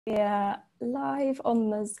We're live on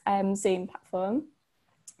the Zoom platform,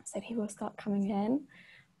 so people will start coming in,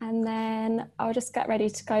 and then I'll just get ready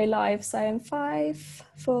to go live. So in 5,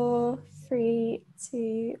 4, 3,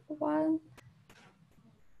 2, 1.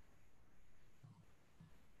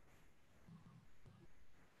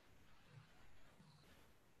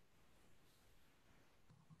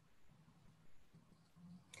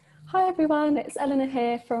 Hi everyone, it's Eleanor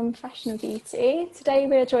here from Professional Beauty. Today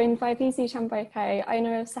we're joined by Busi Chamboko,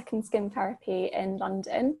 owner of Second Skin Therapy in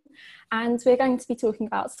London, and we're going to be talking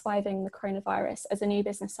about surviving the coronavirus as a new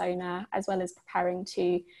business owner, as well as preparing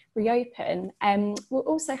to reopen. We'll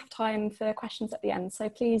also have time for questions at the end, so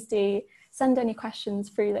please do send any questions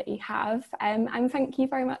through that you have. And thank you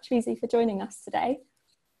very much, Busi, for joining us today.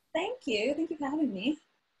 Thank you for having me.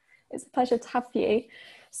 It's a pleasure to have you.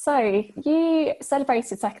 So you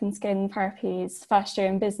celebrated Second Skin Therapy's first year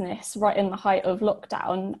in business right in the height of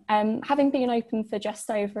lockdown. Having been open for just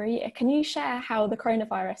over a year, can you share how the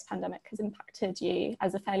coronavirus pandemic has impacted you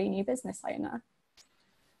as a fairly new business owner?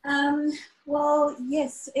 Well,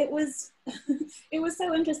 yes, it was it was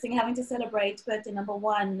so interesting having to celebrate birthday number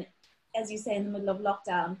 1, as you say, in the middle of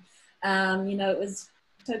lockdown. It was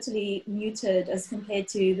totally muted as compared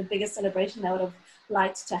to the biggest celebration I would have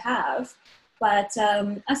liked to have. But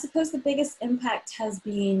I suppose the biggest impact has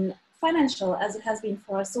been financial, as it has been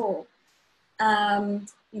for us all.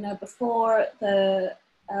 Before the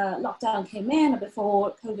lockdown came in, or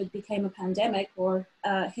before COVID became a pandemic or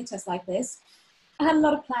hit us like this, I had a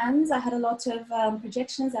lot of plans. I had a lot of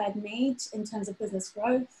projections I had made in terms of business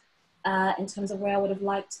growth, in terms of where I would have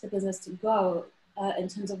liked the business to go, in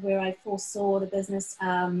terms of where I foresaw the business,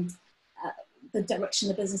 the direction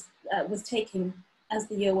the business was taking as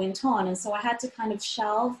the year went on. And so I had to kind of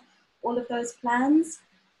shelve all of those plans.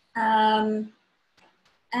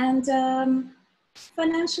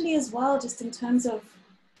 Financially as well, just in terms of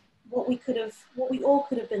what we all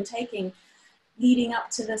could have been taking leading up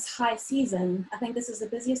to this high season. I think this is the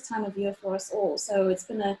busiest time of year for us all. So it's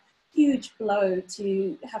been a huge blow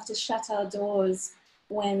to have to shut our doors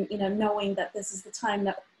when, knowing that this is the time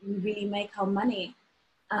that we really make our money.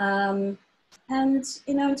 In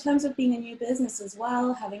terms of being a new business as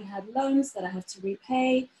well, having had loans that I have to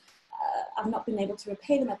repay, I've not been able to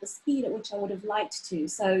repay them at the speed at which I would have liked to.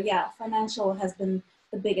 So yeah, financial has been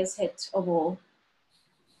the biggest hit of all.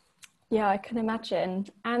 Yeah, I can imagine.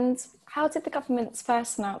 And how did the government's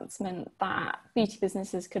first announcement that beauty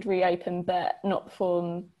businesses could reopen but not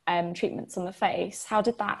perform treatments on the face, how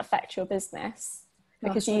did that affect your business?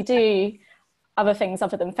 Because you do other things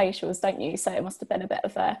other than facials, don't you? So it must have been a bit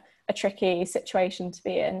of a tricky situation to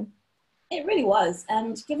be in. It really was.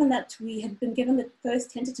 And given that we had been given the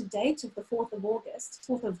first tentative date of the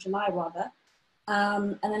 4th of July rather,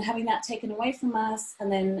 and then having that taken away from us, and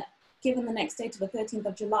then given the next date to the 13th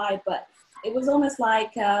of July, but it was almost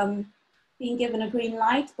like being given a green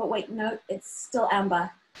light, but wait, no, it's still amber.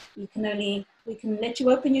 We can let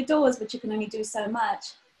you open your doors, but you can only do so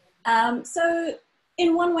much. So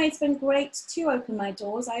in one way, it's been great to open my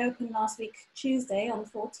doors. I opened last week, Tuesday on the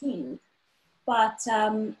 14th, but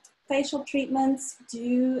facial treatments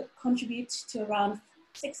do contribute to around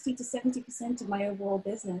 60 to 70% of my overall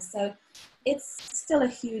business. So it's still a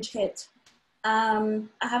huge hit. I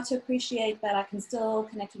have to appreciate that I can still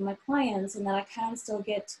connect with my clients and that I can still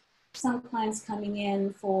get some clients coming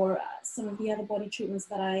in for some of the other body treatments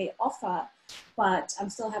that I offer, but I'm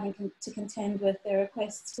still having to contend with their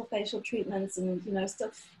requests for facial treatments, and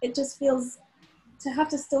still it just feels to have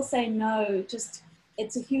to still say no,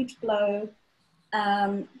 it's a huge blow.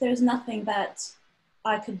 There's nothing that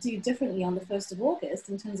I could do differently on the 1st of August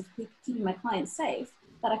in terms of keeping my clients safe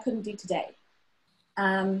that I couldn't do today.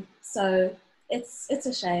 So it's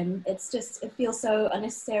a shame. It feels so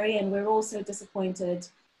unnecessary, and we're all so disappointed.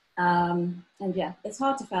 And yeah, it's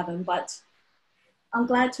hard to fathom, but I'm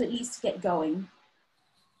glad to at least get going.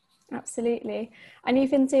 Absolutely. And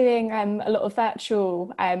you've been doing a lot of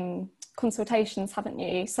virtual consultations, haven't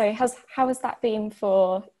you? So how has that been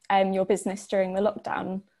for your business during the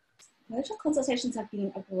lockdown? Virtual consultations have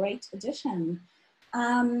been a great addition.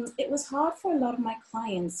 It was hard for a lot of my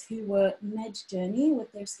clients who were mid-journey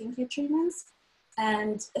with their skincare treatments,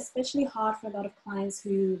 and especially hard for a lot of clients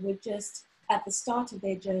who were just at the start of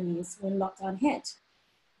their journeys when lockdown hit.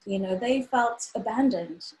 They felt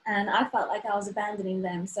abandoned, and I felt like I was abandoning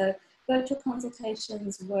them. So virtual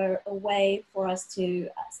consultations were a way for us to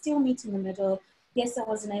still meet in the middle. Yes, I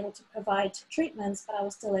wasn't able to provide treatments, but I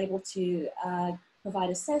was still able to provide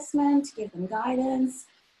assessment, give them guidance,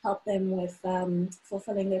 help them with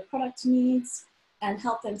fulfilling their product needs, and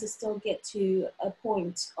help them to still get to a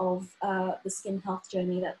point of the skin health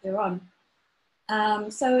journey that they're on.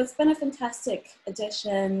 So it's been a fantastic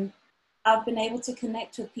addition. I've been able to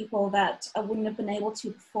connect with people that I wouldn't have been able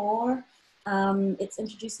to before. It's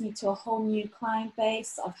introduced me to a whole new client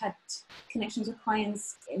base. I've had connections with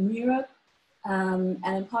clients in Europe and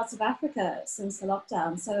in parts of Africa since the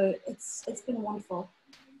lockdown. So it's been wonderful.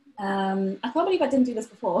 I can't believe I didn't do this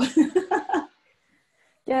before.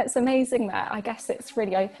 Yeah, it's amazing that I guess it's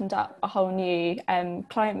really opened up a whole new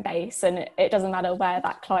client base, and it doesn't matter where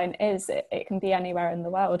that client is, it can be anywhere in the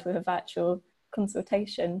world with a virtual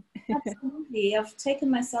consultation. Absolutely. I've taken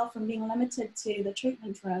myself from being limited to the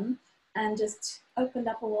treatment room and just opened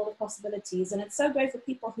up a world of possibilities. And it's so great for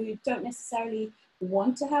people who don't necessarily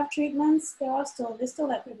want to have treatments. There's still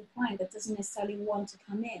that group of client that doesn't necessarily want to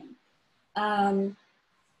come in.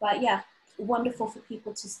 But yeah, wonderful for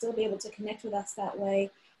people to still be able to connect with us that way,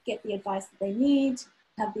 get the advice that they need,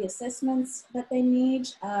 have the assessments that they need,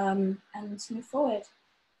 and move forward.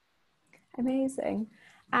 Amazing.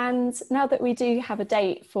 And now that we do have a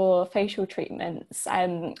date for facial treatments,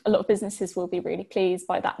 a lot of businesses will be really pleased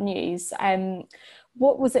by that news.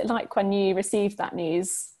 What was it like when you received that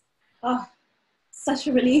news? Oh, such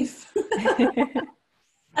a relief.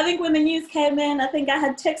 I think when the news came in, I think I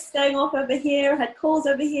had texts going off over here, I had calls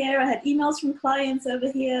over here, I had emails from clients over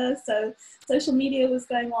here. So social media was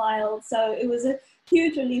going wild. So it was a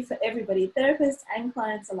huge relief for everybody, therapists and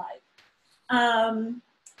clients alike.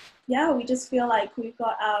 Yeah, we just feel like we've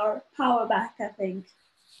got our power back, I think.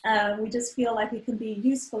 We just feel like we can be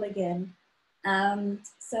useful again.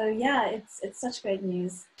 So yeah, it's such great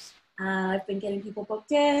news. I've been getting people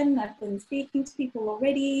booked in, I've been speaking to people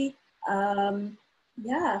already.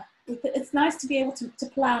 Yeah, it's nice to be able to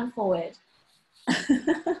plan forward.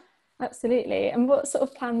 Absolutely. And what sort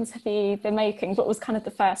of plans have you been making? What was kind of the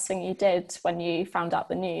first thing you did when you found out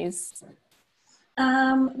the news?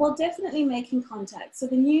 Well, definitely making contact. So I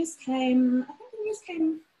think the news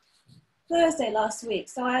came Thursday last week.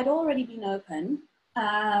 So I had already been open.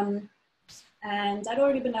 I'd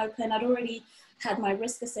already had my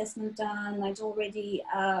risk assessment done. I'd already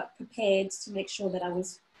prepared to make sure that I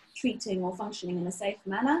was treating or functioning in a safe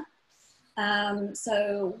manner.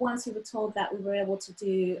 So once we were told that we were able to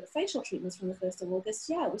do facial treatments from the 1st of August,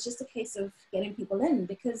 yeah, it was just a case of getting people in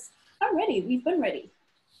because I'm ready. We've been ready.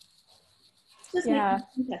 Just making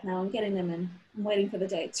contact now and getting them in. I'm waiting for the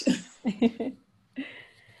date.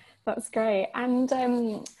 That's great. And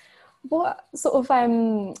what sort of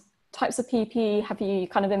types of PPE have you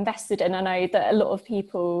kind of invested in? I know that a lot of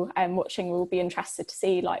people watching will be interested to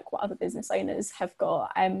see like what other business owners have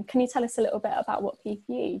got. Can you tell us a little bit about what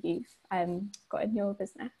PPE you've got in your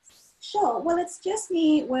business? Sure. Well, it's just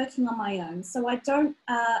me working on my own. So I don't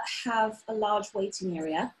have a large waiting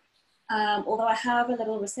area. Although I have a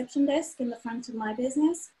little reception desk in the front of my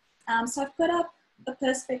business. So I've put up a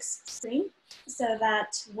Perspex screen so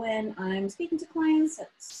that when I'm speaking to clients at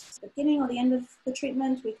the beginning or the end of the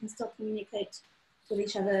treatment, we can still communicate with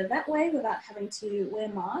each other that way without having to wear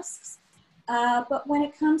masks. But when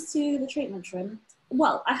it comes to the treatment room,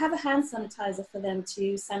 well, I have a hand sanitizer for them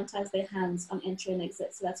to sanitize their hands on entry and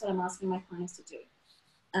exit. So that's what I'm asking my clients to do.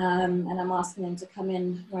 And I'm asking them to come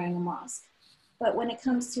in wearing a mask. But when it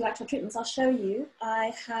comes to actual treatments, I'll show you.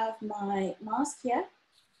 I have my mask here.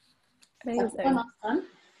 Amazing. I put my mask on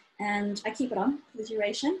and I keep it on for the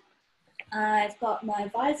duration. I've got my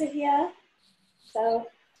visor here. So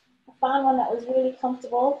I found one that was really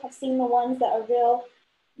comfortable. I've seen the ones that are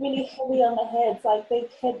really heavy on the heads, like big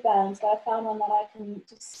headbands, but I found one that I can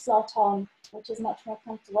just slot on, which is much more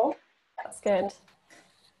comfortable. That's good.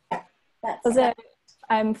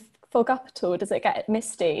 That's fog up at all? Does it get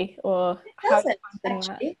misty or it doesn't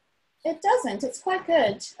actually? It doesn't. It's quite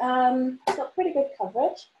good. It's got pretty good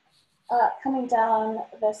coverage coming down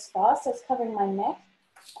this far, so it's covering my neck.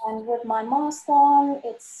 And with my mask on,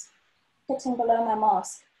 it's hitting below my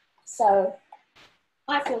mask. So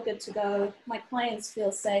I feel good to go. My clients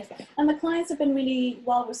feel safe, and the clients have been really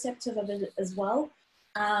well receptive of it as well.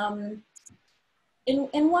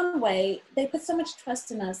 In one way, they put so much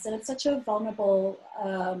trust in us, and it's such a vulnerable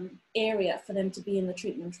area for them to be in the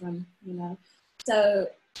treatment room, you know. So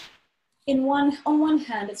on one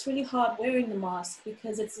hand, it's really hard wearing the mask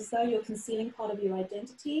because it's as though you're concealing part of your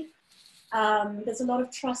identity. There's a lot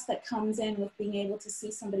of trust that comes in with being able to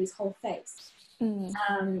see somebody's whole face.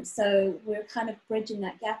 So we're kind of bridging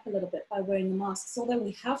that gap a little bit by wearing the masks, although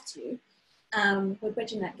we have to. We're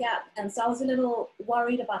bridging that gap. And so I was a little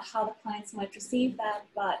worried about how the clients might receive that,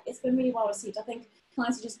 but it's been really well received. I think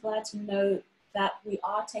clients are just glad to know that we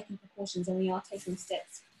are taking precautions and we are taking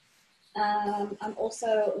steps. I'm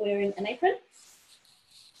also wearing an apron,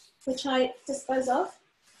 which I dispose of.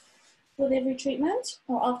 with every treatment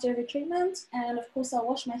or after every treatment. And of course, I'll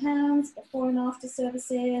wash my hands before and after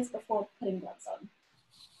services, before putting gloves on.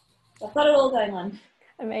 So I've got it all going on.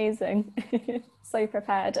 Amazing. So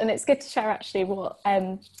prepared. And it's good to share actually what,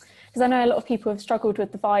 because I know a lot of people have struggled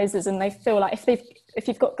with the visors and they feel like if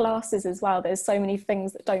you've got glasses as well, there's so many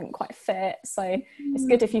things that don't quite fit. So it's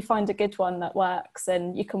good if you find a good one that works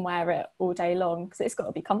and you can wear it all day long, because it's got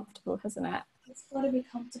to be comfortable, hasn't it? It's got to be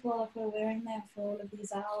comfortable if we're wearing them for all of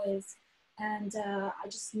these hours. And I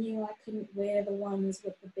just knew I couldn't wear the ones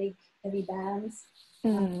with the big heavy bands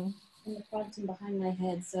in the front and behind my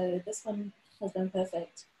head. So this one has been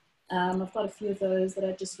perfect. I've got a few of those that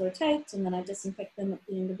I just rotate and then I disinfect them at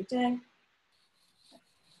the end of the day.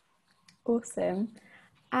 Awesome.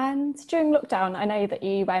 And during lockdown, I know that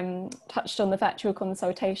you touched on the virtual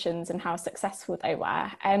consultations and how successful they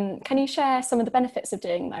were. Can you share some of the benefits of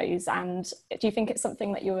doing those? And do you think it's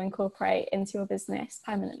something that you'll incorporate into your business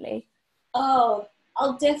permanently? Oh,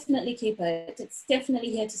 I'll definitely keep it. It's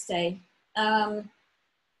definitely here to stay. As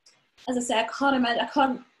I say, I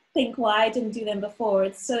can't think why I didn't do them before.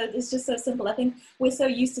 It's just so simple. I think we're so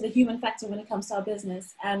used to the human factor when it comes to our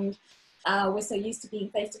business, and we're so used to being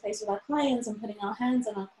face to face with our clients and putting our hands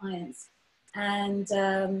on our clients. And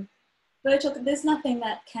virtual, there's nothing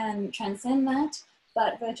that can transcend that,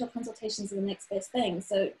 but virtual consultations are the next best thing.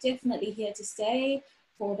 So definitely here to stay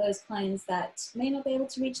for those clients that may not be able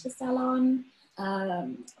to reach the salon,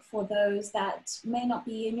 for those that may not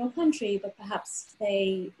be in your country, but perhaps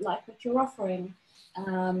they like what you're offering,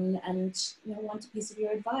 and want a piece of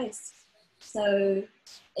your advice. So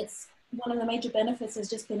it's one of the major benefits has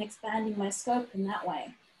just been expanding my scope in that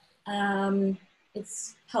way.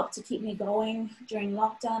 It's helped to keep me going during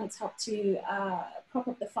lockdown. It's helped to prop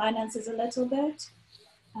up the finances a little bit,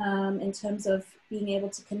 in terms of being able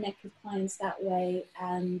to connect with clients that way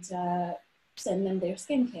and send them their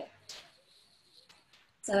skincare.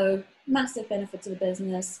 So massive benefit to the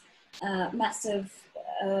business, massive,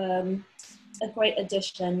 a great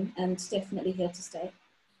addition, and definitely here to stay.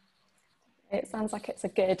 It sounds like it's a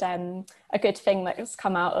good thing that's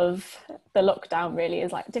come out of the lockdown, really,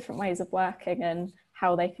 is like different ways of working and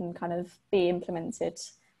how they can kind of be implemented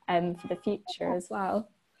for the future as well.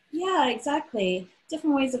 Yeah, exactly.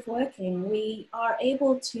 Different ways of working. We are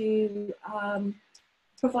able to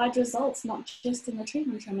provide results, not just in the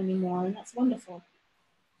treatment room anymore, and that's wonderful.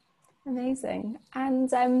 Amazing.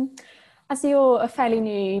 And as you're a fairly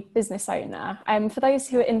new business owner, for those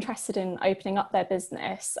who are interested in opening up their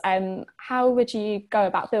business, how would you go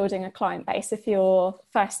about building a client base if you're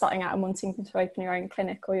first starting out and wanting to open your own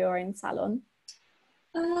clinic or your own salon?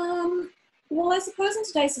 Well, I suppose in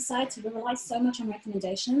today's society, we rely so much on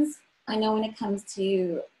recommendations. I know when it comes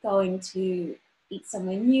to going to eat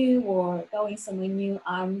somewhere new or going somewhere new,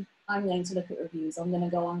 I'm going to look at reviews. I'm going to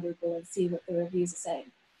go on Google and see what the reviews are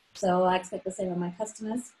saying. So I expect the same of my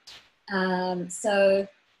customers. So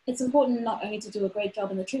it's important not only to do a great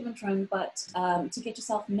job in the treatment room, but to get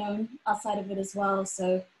yourself known outside of it as well.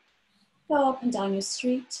 So go up and down your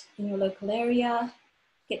street in your local area,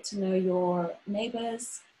 get to know your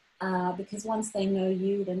neighbors, because once they know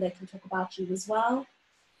you, then they can talk about you as well.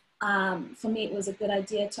 For me, it was a good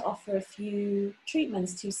idea to offer a few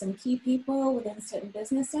treatments to some key people within certain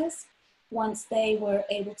businesses. Once they were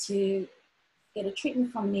able to get a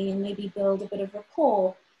treatment from me and maybe build a bit of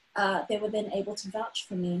rapport, they were then able to vouch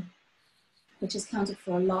for me, which has counted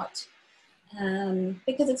for a lot.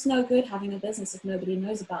 Because it's no good having a business if nobody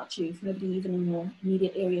knows about you, if nobody even in your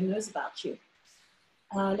immediate area knows about you.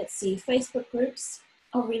 Let's see, Facebook groups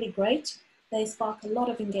are really great. They spark a lot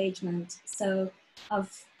of engagement. So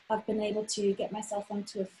I've been able to get myself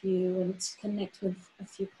onto a few and connect with a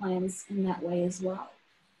few clients in that way as well.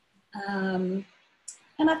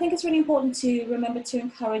 And I think it's really important to remember to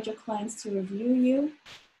encourage your clients to review you.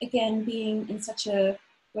 Again, being in such a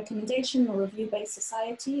recommendation or review-based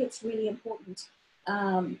society, it's really important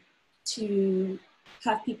to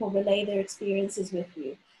have people relay their experiences with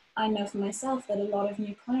you. I know for myself that a lot of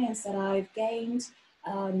new clients that I've gained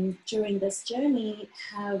during this journey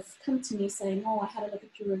have come to me saying, oh, I had a look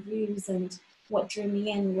at your reviews and what drew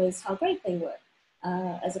me in was how great they were,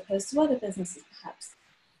 as opposed to other businesses perhaps.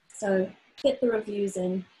 So get the reviews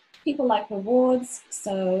in. People like rewards,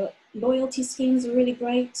 so loyalty schemes are really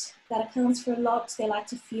great. That accounts for a lot. They like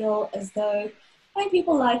to feel as though, I think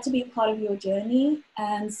people like to be a part of your journey,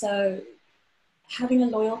 and so having a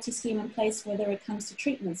loyalty scheme in place, whether it comes to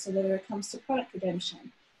treatments or whether it comes to product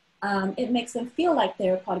redemption, it makes them feel like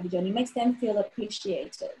they're a part of your journey, makes them feel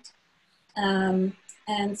appreciated. And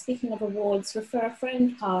speaking of rewards, refer a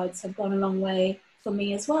friend cards have gone a long way for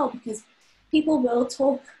me as well, because people will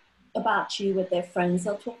talk about you with their friends.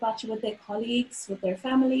 They'll talk about you with their colleagues, with their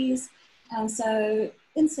families. And so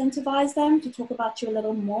incentivize them to talk about you a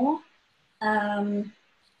little more. And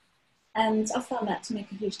I found that to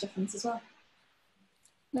make a huge difference as well.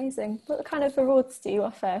 Amazing. What kind of rewards do you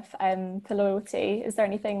offer for loyalty? Is there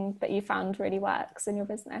anything that you found really works in your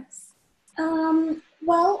business?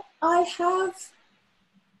 Well, I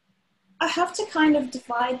have to kind of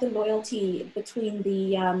divide the loyalty between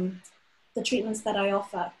the treatments that I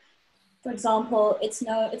offer. For example, it's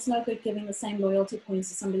no good giving the same loyalty points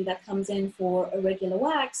to somebody that comes in for a regular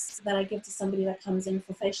wax that I give to somebody that comes in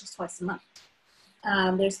for facials twice a month.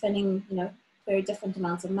 They're spending, very different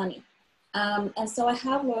amounts of money. And so I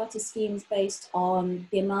have loyalty schemes based on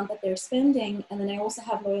the amount that they're spending, and then I also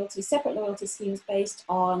have separate loyalty schemes based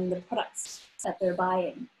on the products that they're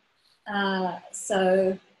buying.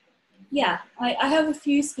 So yeah, I have a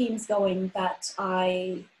few schemes going that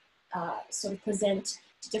I sort of present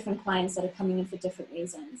to different clients that are coming in for different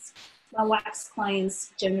reasons. My wax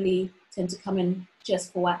clients generally tend to come in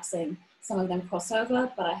just for waxing. Some of them cross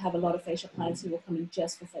over, but I have a lot of facial clients who will come in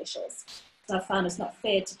just for facials. So I found it's not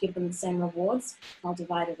fair to give them the same rewards. I'll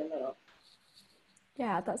divide it a little.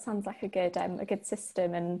 Yeah, that sounds like a good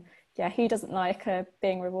system, and yeah, who doesn't like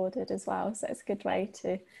being rewarded as well? So it's a good way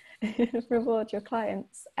to reward your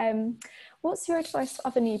clients. What's your advice for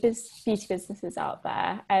other new beauty businesses out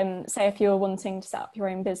there? Say if you're wanting to set up your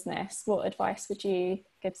own business, what advice would you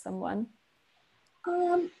give someone?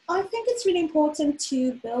 I think it's really important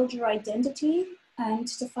to build your identity and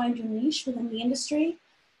to find your niche within the industry.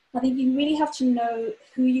 I think you really have to know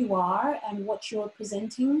who you are and what you're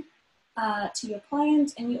presenting to your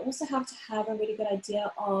client, and you also have to have a really good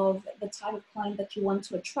idea of the type of client that you want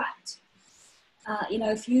to attract.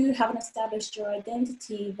 If you haven't established your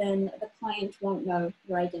identity, then the client won't know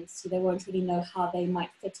your identity. They won't really know how they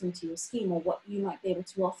might fit into your scheme or what you might be able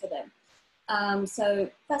to offer them.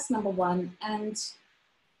 So that's number one. And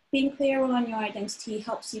being clear on your identity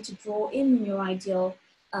helps you to draw in your ideal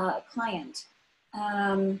client.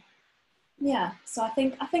 So I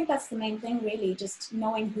think that's the main thing, really, just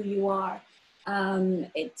knowing who you are.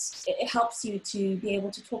 It helps you to be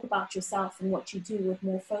able to talk about yourself and what you do with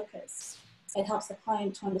more focus. It helps the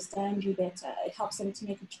client to understand you better. It helps them to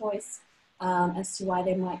make a choice as to why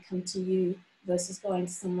they might come to you versus going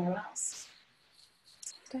somewhere else.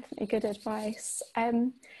 Definitely good advice.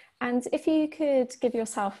 And if you could give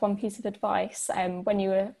yourself one piece of advice,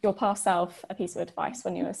 your past self a piece of advice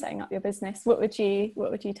when you were setting up your business, what would you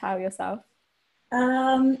tell yourself?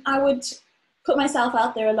 I would put myself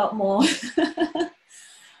out there a lot more.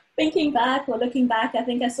 Thinking back or looking back, I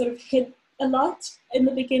think I sort of hid a lot in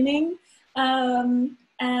the beginning.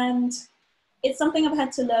 And it's something I've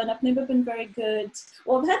had to learn. I've never been very good,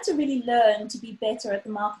 I've had to really learn to be better at the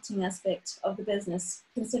marketing aspect of the business,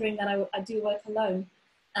 considering that I do work alone.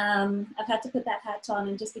 I've had to put that hat on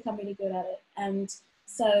and just become really good at it. And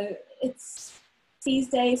so these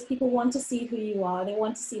days, people want to see who you are. They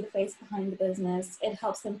want to see the face behind the business. It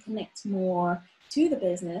helps them connect more to the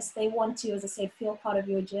business. They want to, as I said, feel part of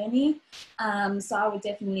your journey. So I would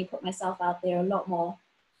definitely put myself out there a lot more.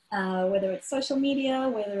 Whether it's social media,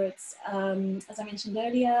 whether it's, as I mentioned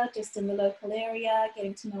earlier, just in the local area,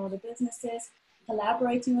 getting to know other businesses,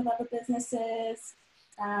 collaborating with other businesses.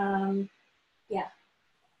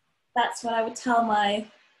 That's what I would tell my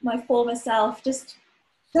former self. Just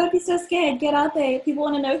don't be so scared. Get out there. People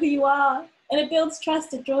want to know who you are. And it builds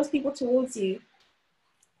trust. It draws people towards you.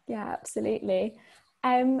 Yeah, absolutely.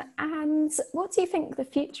 And what do you think the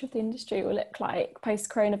future of the industry will look like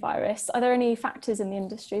post-coronavirus? Are there any factors in the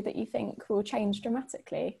industry that you think will change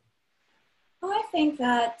dramatically? I think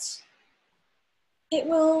that it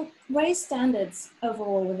will raise standards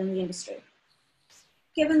overall within the industry.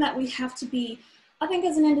 Given that we have to be, I think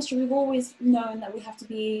as an industry, we've always known that we have to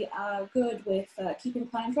be good with keeping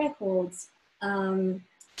client records, /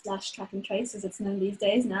 track and trace as it's known these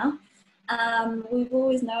days now. We've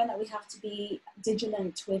always known that we have to be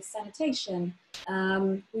vigilant with sanitation.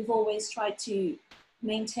 We've always tried to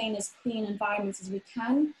maintain as clean environments as we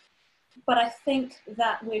can. But I think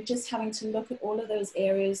that we're just having to look at all of those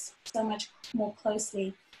areas so much more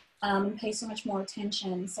closely and pay so much more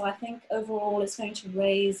attention. So I think overall it's going to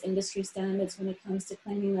raise industry standards when it comes to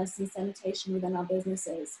cleanliness and sanitation within our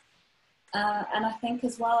businesses. And I think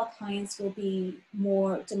as well, clients will be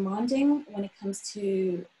more demanding when it comes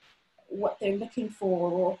to what they're looking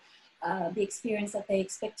for or the experience that they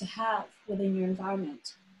expect to have within your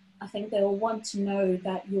environment. I think they'll want to know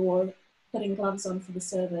that you're putting gloves on for the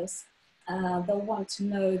service. They'll want to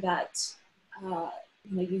know that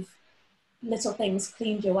you've little things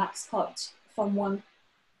cleaned your wax pot from one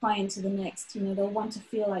client to the next. You know, they'll want to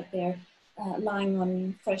feel like they're lying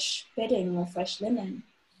on fresh bedding or fresh linen.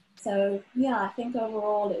 So yeah, I think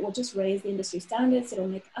overall it will just raise the industry standards. It'll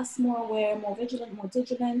make us more aware, more vigilant, more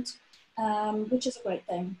diligent, which is a great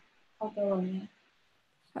thing. I'll go on here.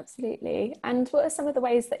 Absolutely. And what are some of the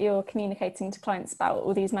ways that you're communicating to clients about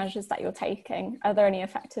all these measures that you're taking? Are there any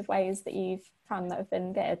effective ways that you've found that have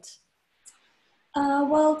been good?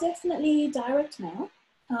 Well, definitely direct mail.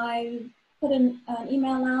 I put an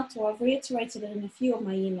email out, or I've reiterated it in a few of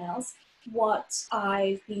my emails, what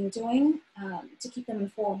I've been doing to keep them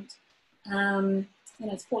informed. You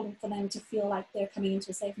know, it's important for them to feel like they're coming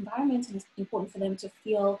into a safe environment, and it's important for them to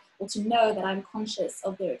feel or to know that I'm conscious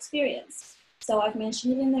of their experience. So I've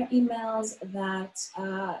mentioned it in their emails that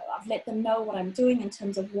I've let them know what I'm doing in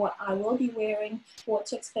terms of what I will be wearing, what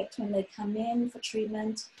to expect when they come in for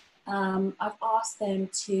treatment. I've asked them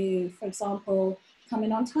to, for example, come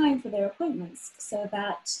in on time for their appointments so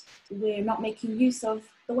that we're not making use of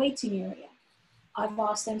the waiting area. I've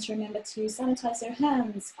asked them to remember to sanitize their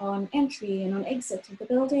hands on entry and on exit of the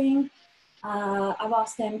building. I've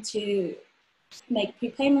asked them to make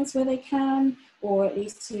prepayments where they can, or at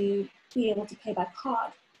least to be able to pay by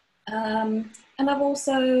card. And I've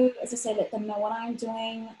also, as I said, let them know what I'm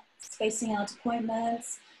doing, spacing out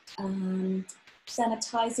appointments,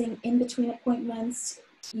 sanitizing in between appointments,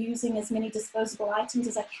 using as many disposable items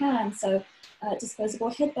as I can. So disposable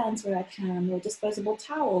headbands where I can, or disposable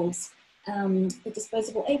towels, the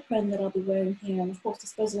disposable apron that I'll be wearing here, and of course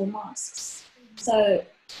disposable masks. So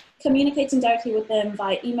communicating directly with them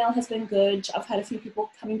via email has been good. I've had a few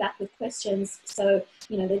people coming back with questions. So,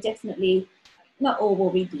 you know, they're definitely, not all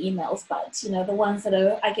will read the emails, but, you know, the ones that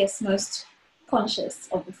are, I guess, most conscious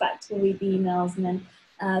of the fact will read the emails and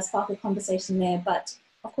then spark a conversation there. But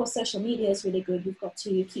of course, social media is really good. We've got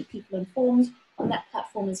to keep people informed on that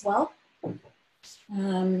platform as well.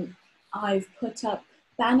 I've put up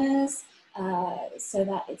banners so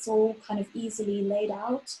that it's all kind of easily laid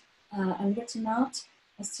out and written out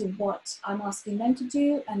as to what I'm asking them to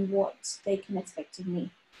do and what they can expect of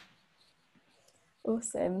me.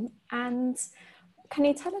 Awesome. And can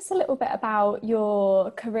you tell us a little bit about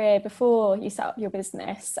your career before you set up your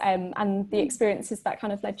business and the experiences that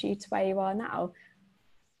kind of led you to where you are now?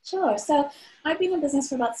 Sure. So I've been in business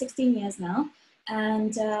for about 16 years now,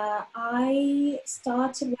 and I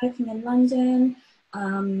started working in London.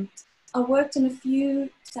 I worked in a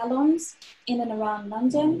few salons in and around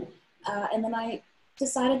London, and then I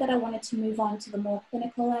decided that I wanted to move on to the more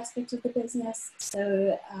clinical aspect of the business.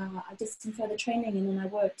 So I did some further training, and then I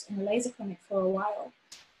worked in a laser clinic for a while.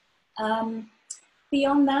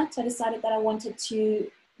 Beyond that, I decided that I wanted to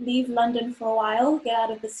leave London for a while, get out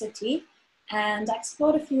of the city, and I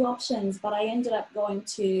explored a few options, but I ended up going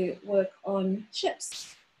to work on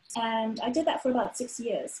ships. And I did that for about 6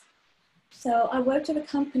 years. So I worked at a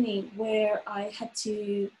company where I had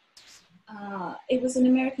to, it was an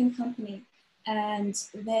American company, and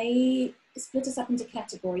they split us up into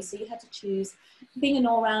categories. So you had to choose, being an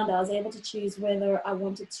all-rounder, I was able to choose whether I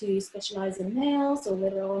wanted to specialize in nails, or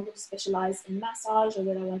whether I wanted to specialize in massage, or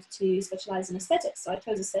whether I wanted to specialize in aesthetics. So I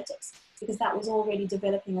chose aesthetics because that was already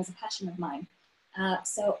developing as a passion of mine.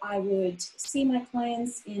 So I would see my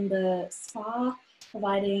clients in the spa,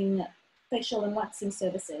 providing facial and waxing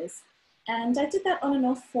services. And I did that on and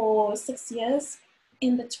off for 6 years.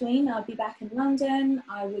 In between, I'd be back in London.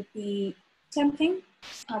 I would be temping.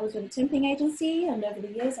 I was with a temping agency, and over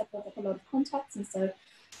the years, I built up a lot of contacts. And so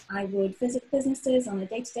I would visit businesses on a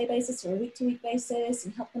day-to-day basis or a week-to-week basis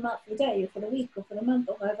and help them out for the day or for the week or for the month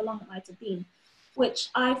or however long it might have been, which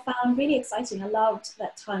I found really exciting. I loved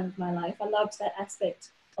that time of my life. I loved that aspect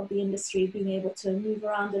of the industry, being able to move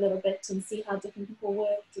around a little bit and see how different people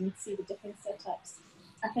worked and see the different setups.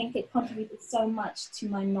 I think it contributed so much to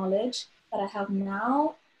my knowledge that I have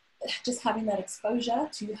now, just having that exposure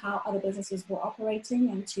to how other businesses were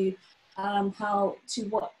operating and to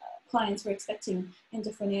what clients were expecting in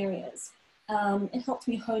different areas. It helped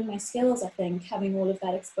me hone my skills, I think, having all of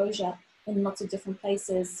that exposure in lots of different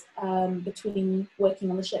places between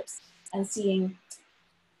working on the ships and seeing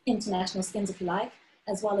international skins, if you like,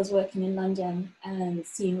 as well as working in London and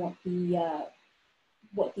seeing what the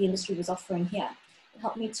industry was offering here. It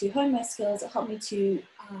helped me to hone my skills. It helped me to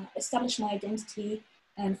establish my identity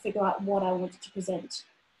and figure out what I wanted to present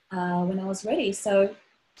when I was ready. So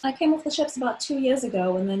I came off the ships about 2 years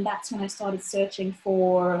ago, and then that's when I started searching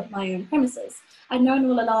for my own premises. I'd known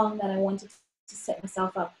all along that I wanted to set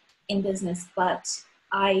myself up in business, but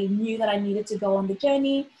I knew that I needed to go on the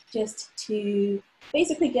journey just to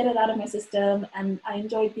basically get it out of my system. And I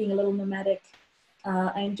enjoyed being a little nomadic.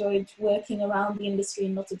 I enjoyed working around the industry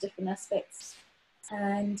in lots of different aspects.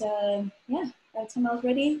 And yeah, by the time I was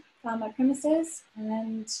ready, found my premises,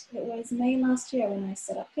 and it was May last year when I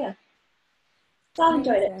set up here. So I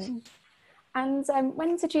enjoyed it. And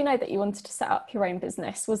when did you know that you wanted to set up your own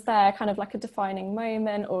business? Was there kind of like a defining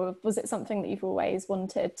moment, or was it something that you've always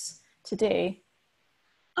wanted to do?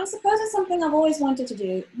 I suppose it's something I've always wanted to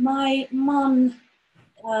do. My mum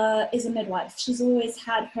is a midwife. She's always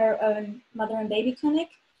had her own mother and baby clinic.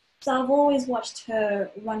 So I've always watched her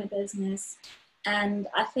run a business. And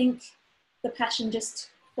I think the passion just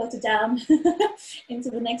filtered down into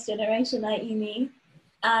the next generation, i.e. me.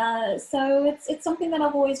 So it's something that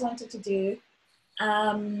I've always wanted to do.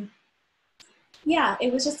 Yeah,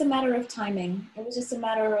 it was just a matter of timing. It was just a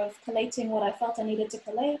matter of collating what I felt I needed to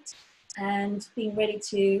collate and being ready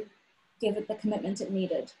to give it the commitment it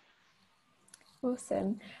needed.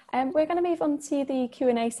 Awesome. We're going to move on to the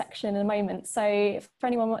Q&A section in a moment. So for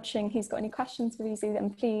anyone watching who's got any questions for Busi, then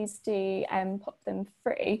please do pop them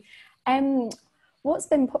through. What's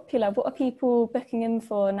been popular? What are people booking in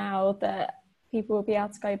for now that people will be able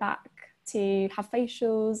to go back to have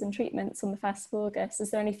facials and treatments on the 1st of August?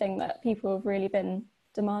 Is there anything that people have really been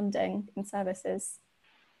demanding in services?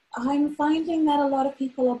 I'm finding that a lot of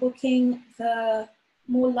people are booking the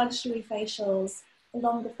more luxury facials, the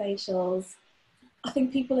longer facials. I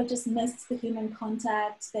think people have just missed the human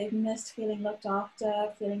contact. They've missed feeling looked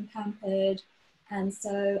after, feeling pampered. And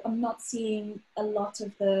so I'm not seeing a lot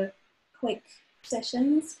of the quick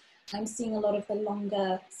sessions. I'm seeing a lot of the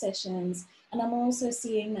longer sessions. And I'm also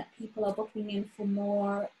seeing that people are booking in for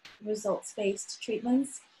more results-based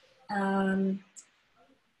treatments.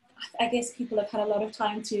 I guess people have had a lot of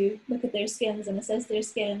time to look at their skins and assess their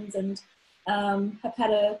skins, and have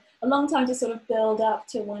had a long time to sort of build up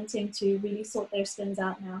to wanting to really sort their skins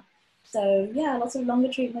out now. So yeah, lots of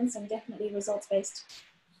longer treatments and definitely results-based.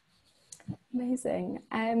 Amazing.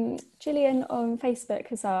 Gillian on Facebook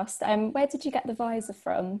has asked, where did you get the visor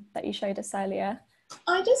from that you showed us earlier?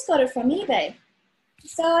 I just got it from eBay.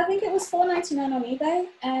 So I think it was $4.99 on eBay,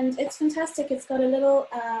 and it's fantastic. It's got a little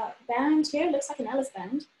band here. It looks like an Alice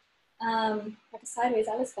band, like a sideways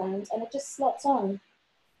Alice band, and it just slots on.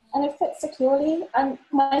 And it fits securely, and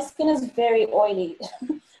my skin is very oily.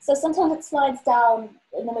 So sometimes it slides down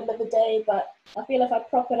in the middle of the day, but I feel if I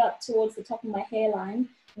prop it up towards the top of my hairline,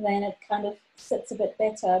 then it kind of sits a bit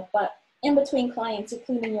better. But in between clients, you're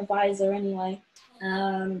cleaning your visor anyway.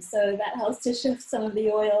 So that helps to shift some of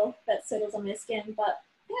the oil that settles on my skin. But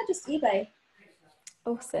yeah, just eBay.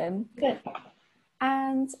 Awesome. Good.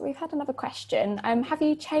 And we've had another question. Have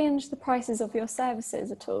you changed the prices of your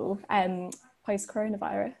services at all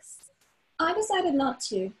post-coronavirus? I decided not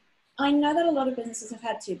to. I know that a lot of businesses have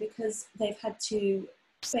had to, because they've had to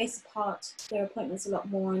space apart their appointments a lot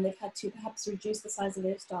more, and they've had to perhaps reduce the size of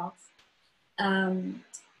their staff.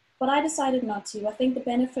 But I decided not to. I think the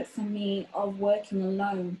benefit for me of working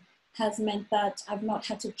alone has meant that I've not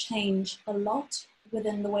had to change a lot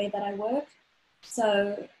within the way that I work.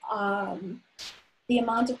 So the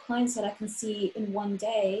amount of clients that I can see in one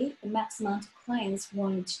day, the max amount of clients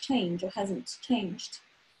won't change or hasn't changed,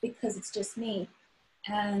 because it's just me.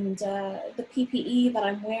 And the PPE that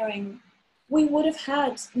I'm wearing, we would have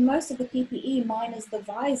had most of the PPE minus the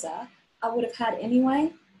visor, I would have had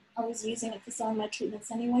anyway. I was using it for some of my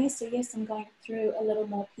treatments anyway. So yes, I'm going through a little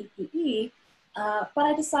more PPE, but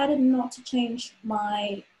I decided not to change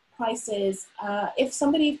my prices. If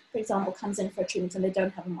somebody, for example, comes in for a treatment and they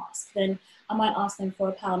don't have a mask, then I might ask them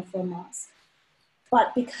for £1 for a mask.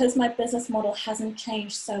 But because my business model hasn't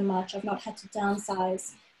changed so much, I've not had to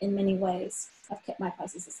downsize in many ways. I've kept my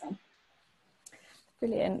prices the same.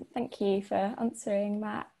 Brilliant. Thank you for answering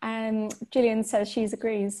that. Gillian says she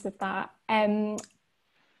agrees with that.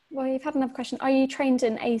 Well, you've had another question. Are you trained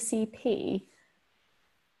in ACP?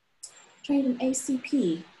 Trained in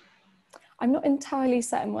ACP? I'm not entirely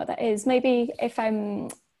certain what that is. Maybe if,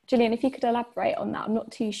 Gillian, if you could elaborate on that. I'm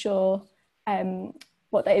not too sure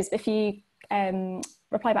what that is. If you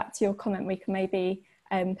reply back to your comment, we can maybe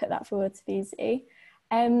put that forward to Busi.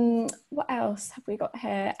 What else have we got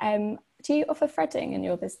here? Do you offer threading in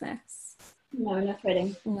your business? No, no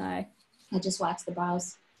threading. No. I just wax the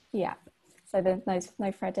brows. Yeah. So there's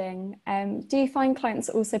no threading. Do you find clients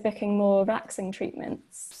also booking more relaxing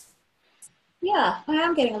treatments? Yeah, I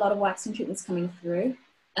am getting a lot of waxing treatments coming through.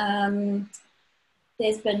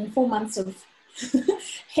 There's been 4 months of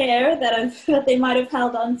hair that they might have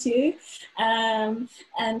held on to. And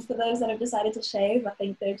for those that have decided to shave, I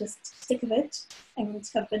think they're just sick of it and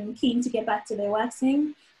have been keen to get back to their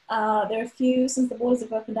waxing. There are a few, since the borders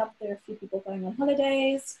have opened up, there are a few people going on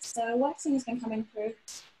holidays. So waxing has been coming through,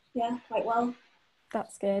 yeah, quite well.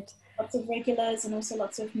 That's good. Lots of regulars and also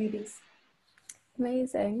lots of newbies.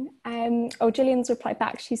 Amazing. Gillian's replied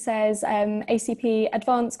back. She says ACP,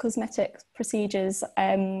 advanced cosmetic procedures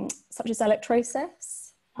such as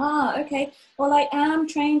electrolysis. Okay. Well, I am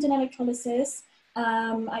trained in electrolysis.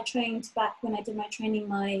 I trained back when I did my training,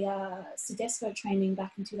 my Sedesco training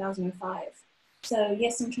back in 2005. So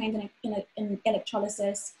yes, I'm trained in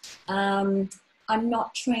electrolysis. I'm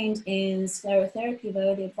not trained in sclerotherapy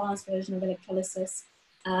though, the advanced version of electrolysis.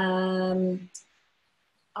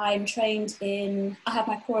 I'm trained I have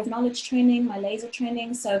my core of knowledge training, my laser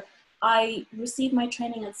training. So I received my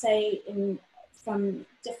training, I'd say, from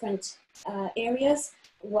different areas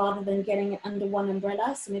rather than getting it under one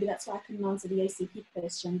umbrella. So maybe that's why I couldn't answer the ACP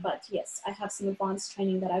question. But yes, I have some advanced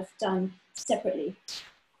training that I've done separately.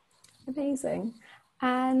 Amazing.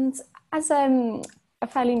 And as a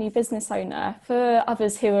fairly new business owner, for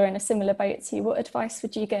others who are in a similar boat to you, what advice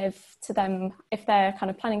would you give to them if they're kind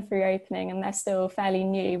of planning for reopening and they're still fairly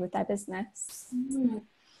new with their business?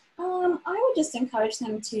 I would just encourage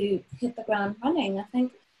them to hit the ground running. I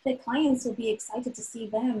think their clients will be excited to see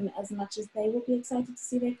them as much as they will be excited to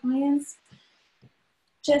see their clients.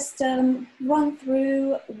 Just run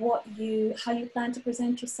through how you plan to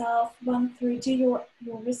present yourself, do your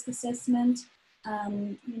risk assessment,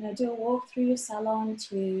 do a walk through your salon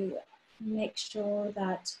to make sure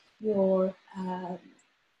that you're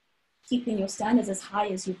keeping your standards as high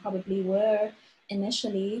as you probably were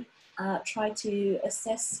initially. Try to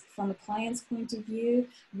assess from a client's point of view.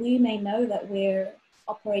 We may know that we're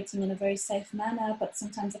operating in a very safe manner, but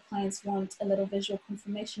sometimes the clients want a little visual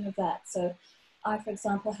confirmation of that. So I, for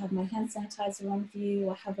example, have my hand sanitizer on view.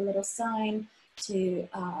 I have a little sign to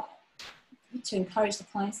encourage the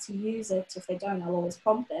clients to use it. If they don't, I'll always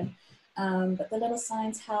prompt them. But the little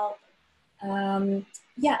signs help. And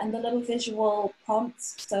the little visual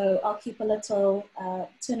prompts. So I'll keep a little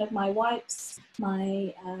tin of my wipes,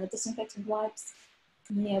 my disinfectant wipes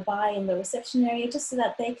nearby in the reception area, just so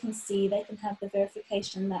that they can have the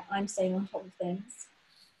verification that I'm staying on top of things.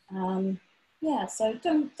 So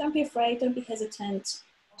don't be afraid, don't be hesitant.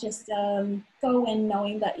 Just go in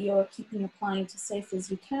knowing that you're keeping your client as safe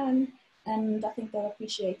as you can, and I think they'll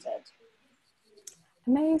appreciate it.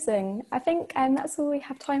 Amazing. I think that's all we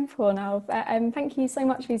have time for now. Thank you so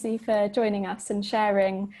much, Busi, for joining us and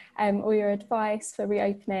sharing all your advice for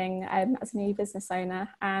reopening as a new business owner.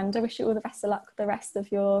 And I wish you all the best of luck with the rest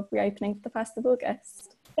of your reopening for the 1st of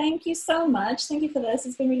August. Thank you so much. Thank you for this.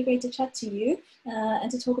 It's been really great to chat to you and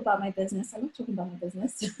to talk about my business. I love talking about my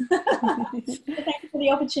business. Thank you for the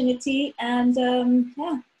opportunity. And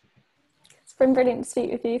It's been brilliant to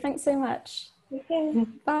speak with you. Thanks so much. Okay.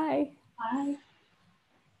 Bye. Bye.